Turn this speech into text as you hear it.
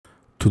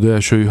Today I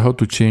show you how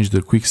to change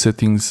the quick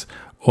settings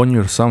on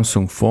your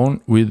Samsung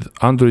phone with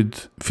Android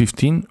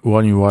 15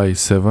 One UI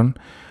 7.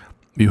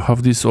 You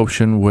have this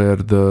option where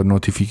the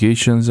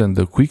notifications and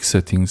the quick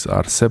settings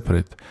are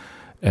separate,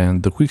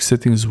 and the quick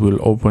settings will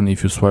open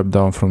if you swipe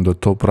down from the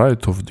top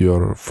right of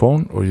your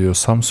phone or your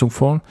Samsung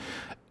phone,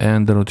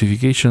 and the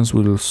notifications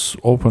will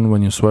open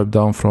when you swipe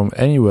down from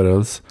anywhere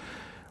else,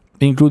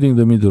 including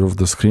the middle of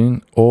the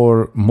screen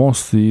or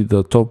mostly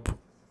the top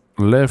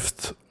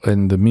left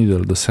and the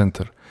middle, the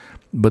center.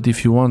 But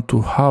if you want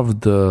to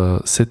have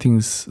the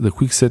settings, the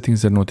quick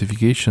settings and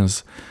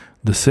notifications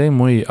the same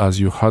way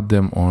as you had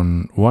them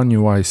on One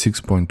UI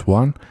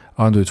 6.1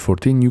 Android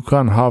 14, you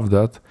can have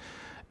that,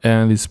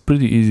 and it's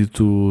pretty easy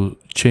to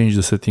change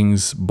the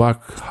settings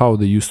back how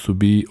they used to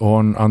be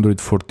on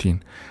Android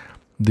 14.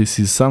 This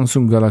is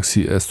Samsung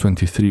Galaxy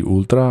S23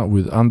 Ultra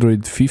with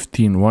Android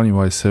 15 One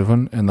UI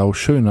 7, and I'll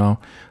show you now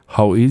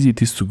how easy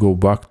it is to go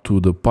back to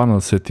the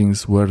panel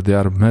settings where they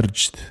are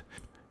merged.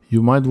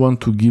 You might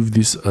want to give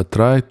this a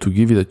try, to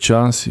give it a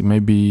chance.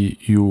 Maybe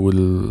you will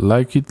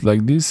like it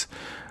like this.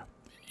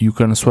 You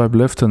can swipe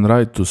left and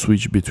right to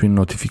switch between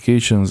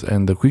notifications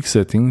and the quick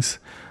settings,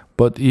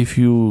 but if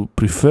you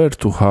prefer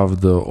to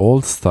have the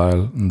old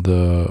style,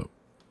 the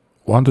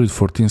Android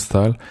 14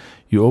 style,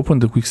 you open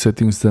the quick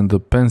settings, then the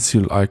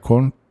pencil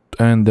icon,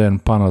 and then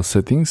panel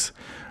settings,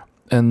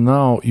 and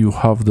now you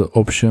have the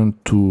option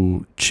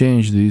to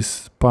change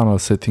these panel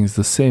settings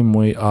the same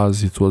way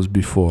as it was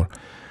before.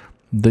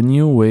 The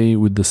new way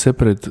with the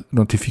separate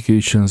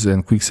notifications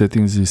and quick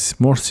settings is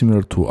more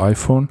similar to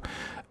iPhone,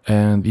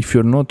 and if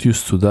you're not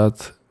used to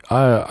that,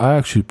 I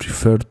actually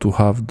prefer to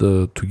have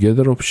the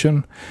together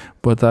option,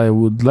 but I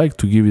would like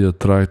to give it a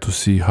try to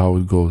see how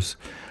it goes.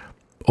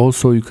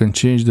 Also, you can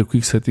change the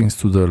quick settings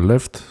to the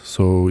left,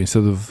 so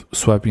instead of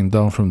swiping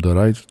down from the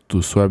right,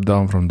 to swipe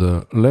down from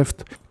the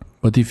left.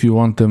 But if you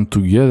want them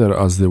together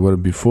as they were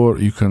before,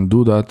 you can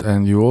do that,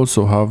 and you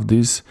also have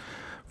this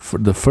for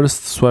the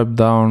first swipe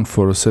down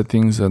for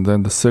settings, and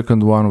then the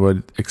second one where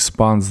it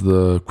expands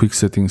the quick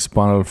settings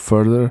panel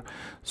further.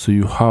 So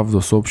you have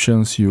those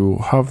options. You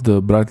have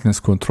the brightness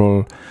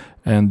control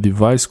and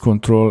device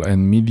control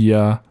and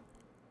media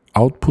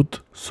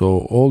output. So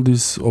all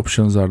these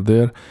options are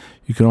there.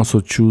 You can also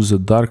choose a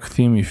dark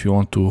theme if you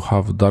want to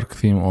have a dark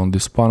theme on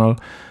this panel.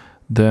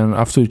 Then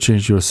after you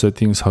change your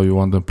settings how you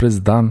want them, press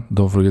done.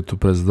 Don't forget to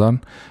press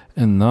done.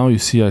 And now you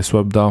see I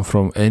swipe down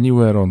from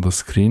anywhere on the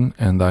screen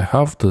and I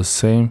have the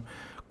same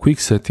quick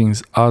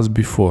settings as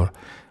before.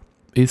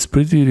 It's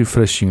pretty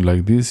refreshing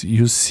like this.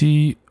 You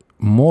see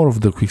more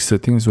of the quick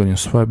settings when you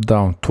swipe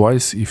down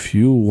twice if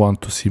you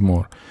want to see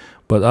more.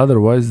 But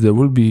otherwise there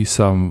will be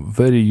some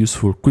very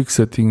useful quick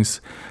settings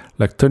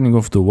like turning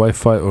off the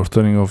Wi-Fi or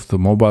turning off the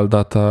mobile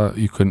data.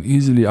 You can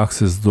easily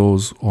access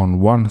those on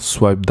one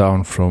swipe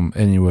down from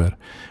anywhere.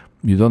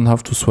 You don't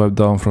have to swipe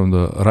down from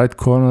the right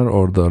corner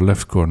or the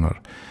left corner.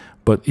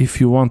 But if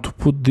you want to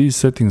put these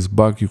settings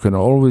back, you can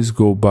always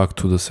go back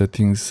to the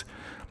settings.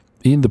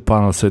 In the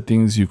panel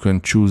settings, you can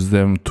choose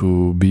them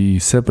to be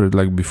separate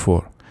like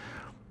before.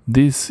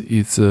 This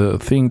is a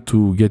thing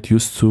to get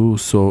used to,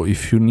 so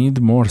if you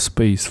need more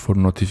space for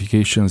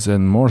notifications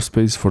and more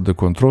space for the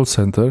control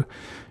center,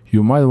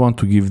 you might want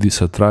to give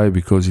this a try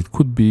because it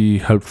could be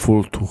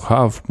helpful to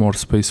have more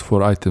space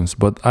for items.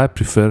 But I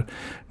prefer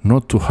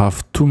not to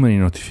have too many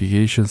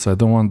notifications. I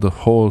don't want the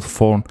whole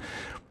phone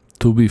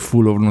to be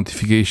full of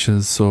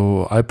notifications,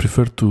 so I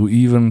prefer to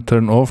even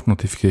turn off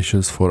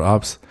notifications for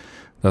apps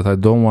that I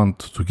don't want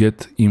to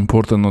get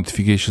important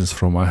notifications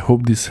from. I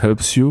hope this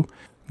helps you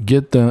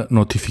get the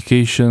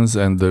notifications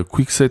and the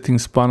quick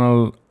settings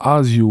panel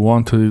as you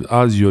wanted it,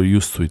 as you're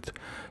used to it.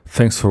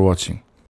 Thanks for watching.